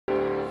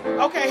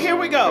Okay, here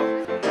we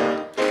go.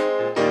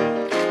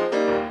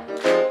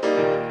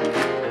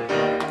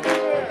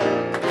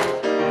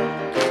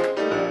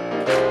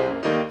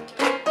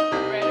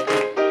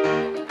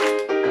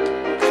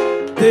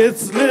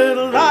 This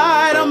little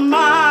light of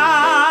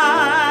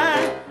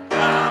mine,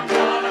 I'm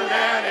gonna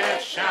let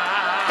it shine.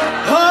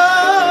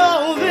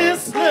 Oh,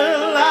 this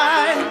little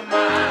light of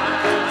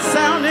mine,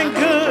 sounding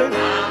good.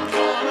 I'm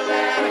gonna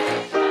let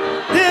it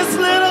shine. This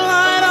little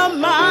light of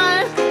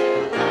mine,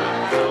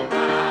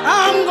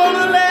 I'm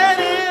gonna let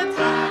it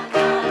shine.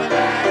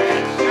 Let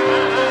it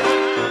shine.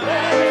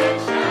 Let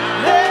it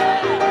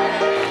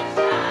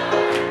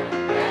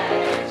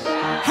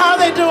shine. How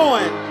they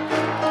doing?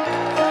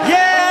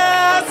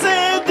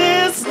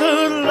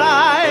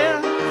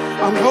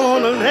 I'm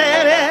gonna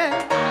let it.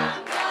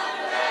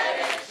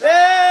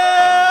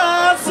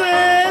 Yeah, I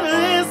said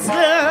listen.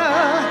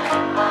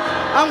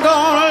 I'm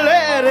gonna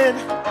let it.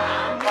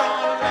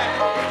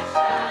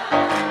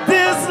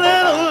 This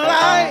little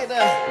light,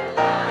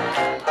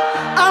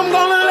 I'm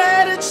gonna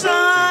let it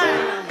shine.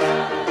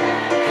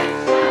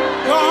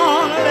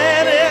 Gonna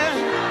let it.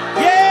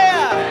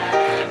 Yeah.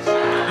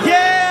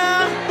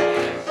 Yeah.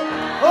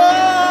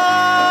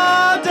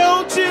 Oh,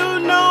 don't you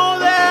know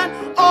that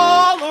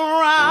all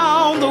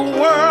around the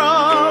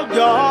world,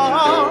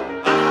 y'all,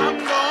 I'm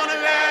gonna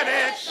let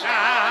it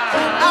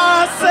shine.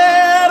 I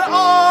said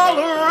all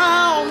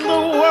around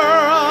the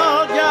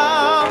world,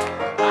 y'all,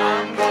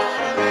 I'm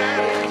gonna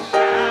let it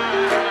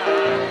shine.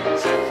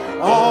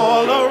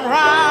 All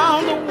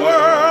around the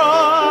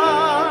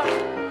world,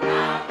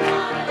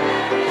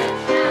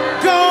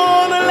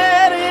 gonna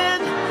let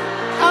it,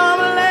 I'm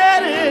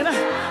let it,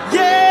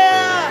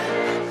 yeah,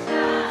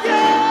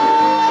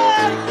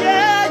 yeah,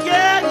 yeah,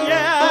 yeah,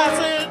 yeah. I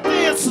said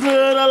this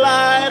little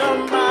light of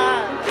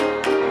mine,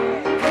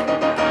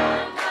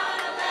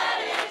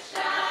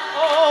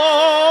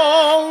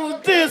 oh,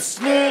 this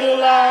little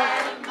light,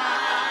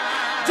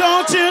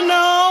 don't you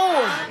know?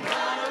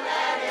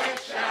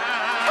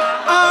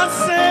 I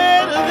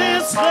said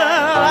this little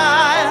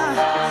light,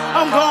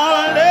 I'm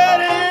gonna let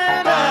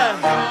it,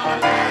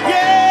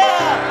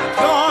 yeah,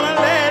 gonna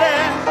let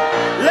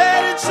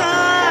it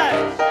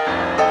shine.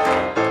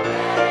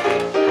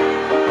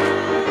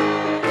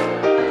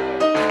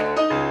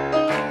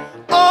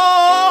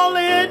 All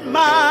in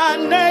my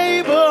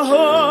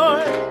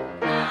neighborhood,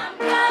 I'm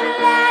gonna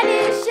let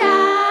it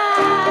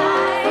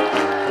shine.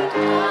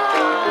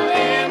 All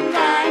in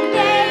my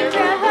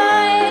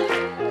neighborhood,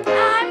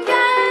 I'm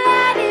gonna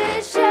let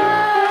it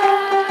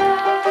shine.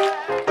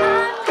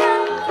 I'm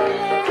gonna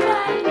let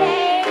my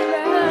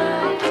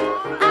neighborhood,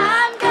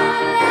 I'm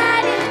gonna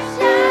let it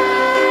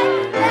shine.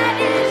 Let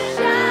it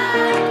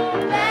shine,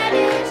 let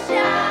it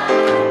shine,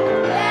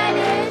 let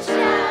it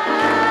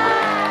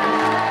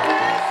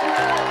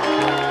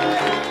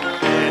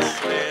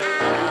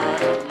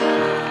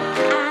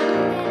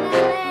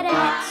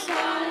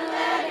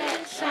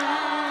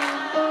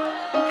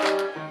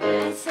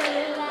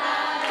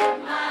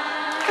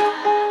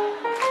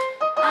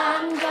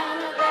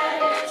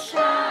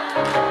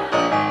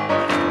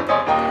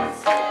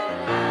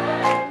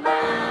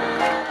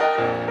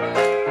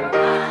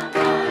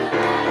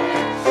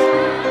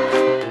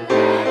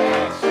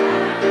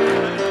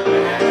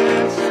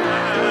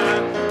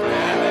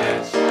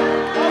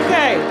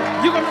okay,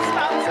 you're gonna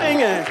stop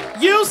singing.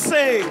 You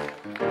sing.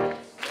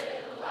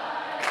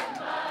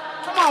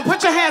 Come on,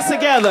 put your hands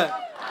together.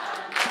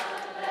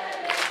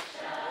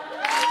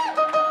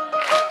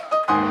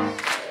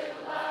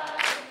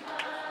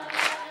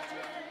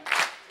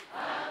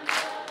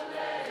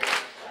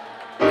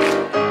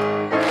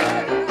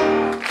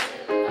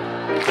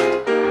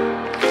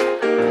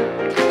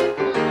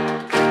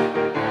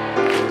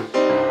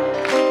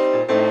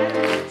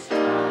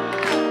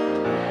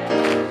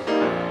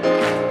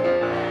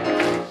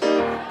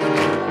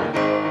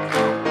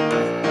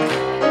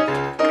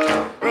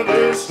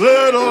 This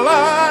little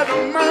light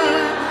of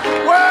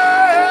mine,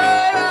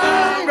 well,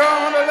 I'm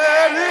gonna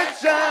let it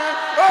shine.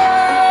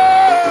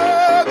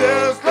 Oh,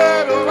 this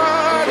little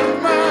light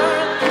of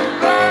mine,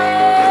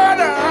 Lord,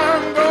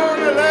 I'm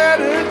gonna let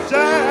it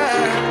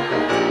shine.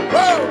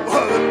 Oh,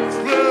 this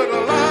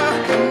little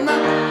light of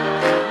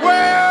mine,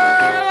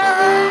 well,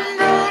 I'm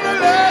gonna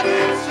let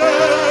it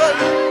shine.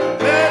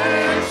 Let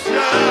it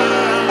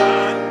shine,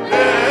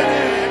 let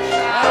it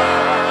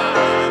shine,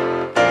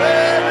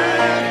 let it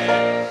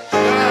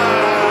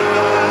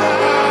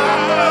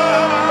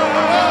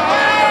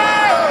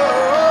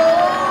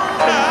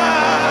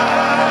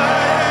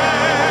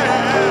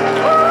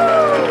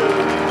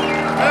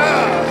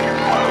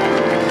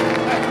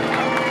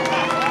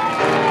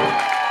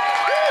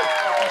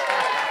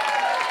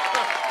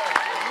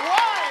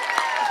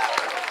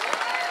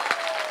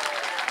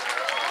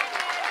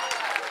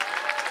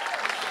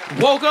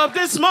Woke up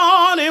this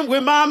morning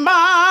with my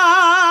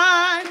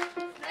mind.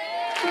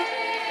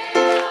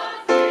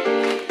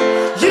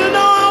 You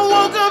know I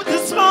woke up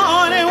this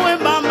morning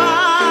with my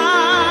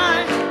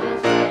mind.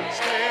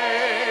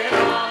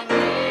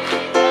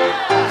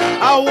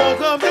 I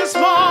woke up this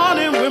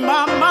morning with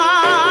my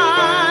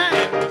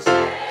mind.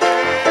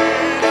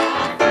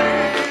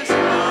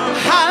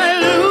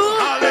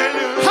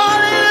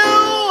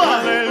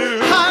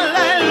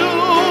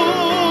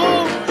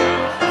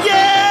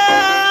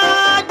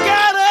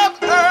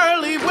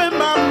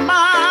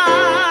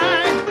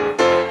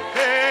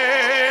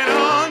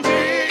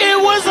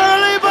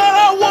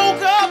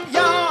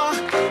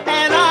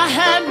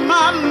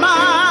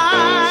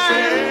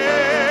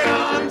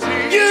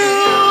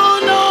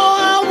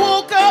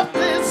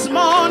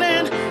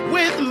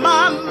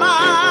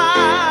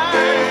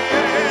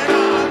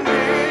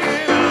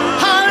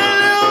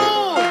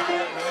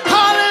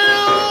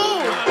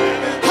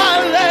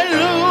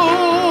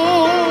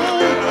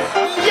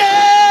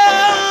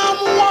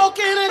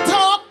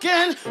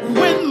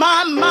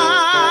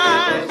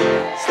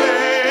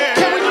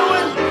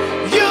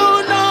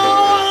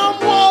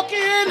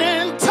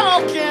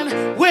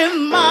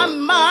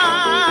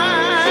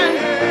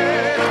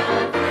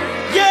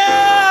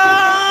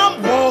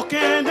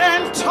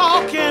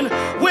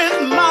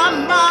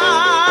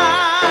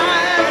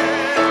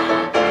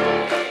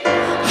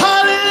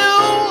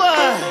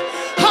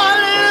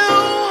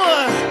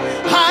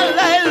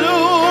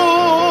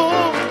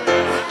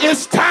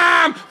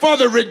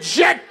 the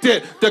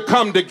rejected to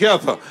come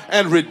together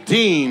and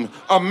redeem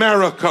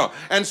America.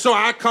 And so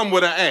I come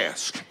with an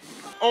ask.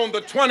 On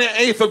the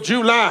 28th of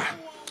July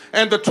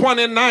and the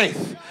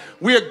 29th,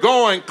 we're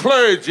going,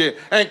 clergy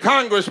and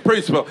Congress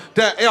people,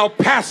 to El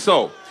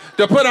Paso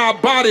to put our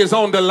bodies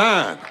on the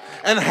line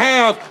and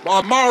have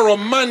a Moral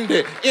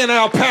Monday in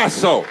El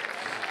Paso.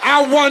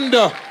 I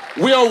wonder,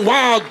 will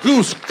Wild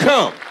Goose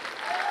come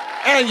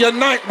and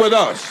unite with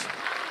us?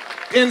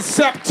 In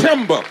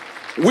September,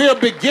 we're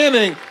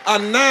beginning a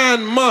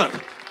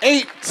 9-month,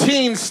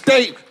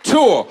 18-state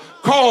tour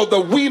called the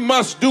We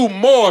Must Do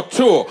More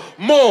Tour.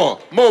 More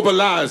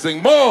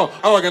mobilizing, more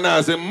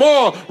organizing,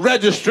 more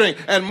registering,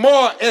 and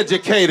more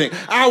educating.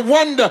 I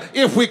wonder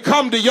if we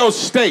come to your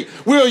state,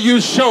 will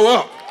you show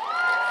up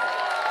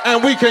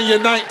and we can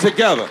unite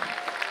together?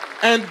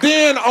 And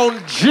then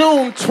on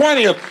June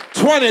 20th,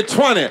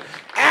 2020,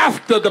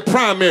 after the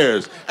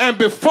primaries and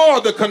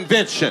before the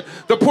convention,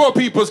 the Poor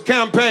People's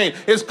Campaign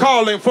is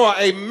calling for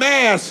a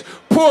mass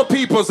Poor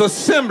People's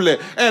Assembly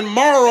and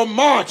Moral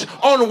March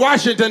on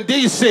Washington,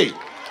 D.C.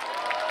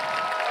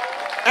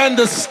 And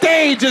the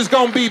stage is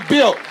going to be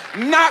built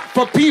not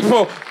for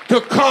people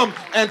to come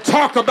and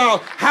talk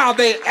about how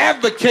they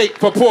advocate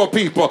for poor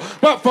people,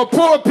 but for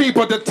poor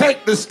people to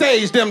take the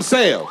stage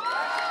themselves.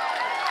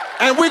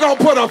 And we're going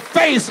to put a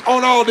face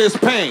on all this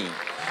pain.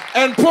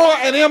 And poor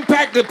and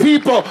impacted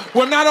people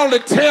will not only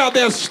tell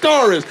their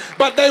stories,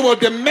 but they will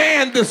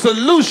demand the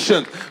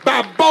solution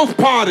by both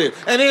parties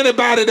and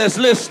anybody that's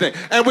listening.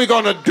 And we're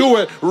going to do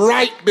it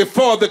right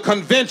before the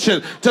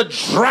convention to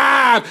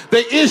drive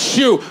the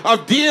issue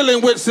of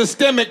dealing with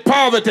systemic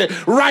poverty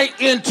right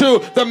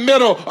into the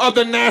middle of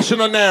the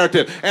national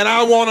narrative. And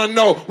I want to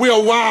know,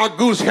 will Wild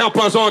Goose help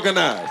us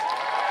organize?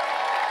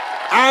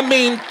 I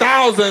mean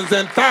thousands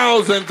and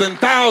thousands and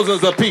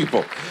thousands of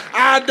people.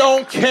 I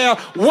don't care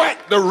what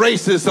the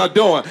racists are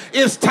doing.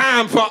 It's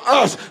time for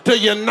us to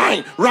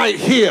unite right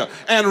here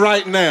and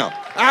right now.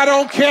 I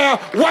don't care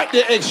what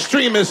the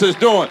extremists is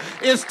doing.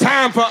 It's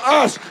time for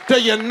us to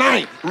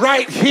unite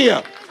right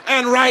here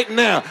and right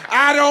now.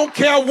 I don't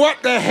care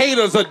what the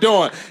haters are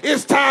doing.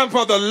 It's time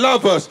for the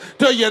lovers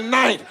to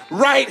unite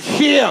right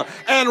here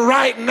and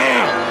right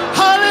now.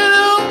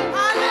 Hallelujah.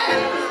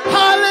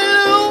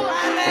 Hallelujah.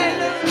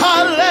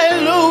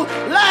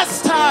 Hallelujah.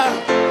 Last time,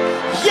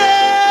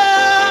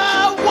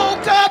 yeah, I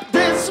woke up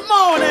this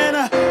morning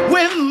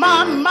with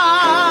my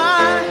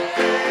mind.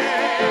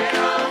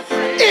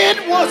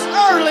 It was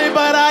early,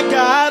 but I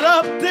got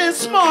up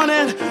this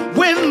morning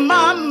with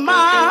my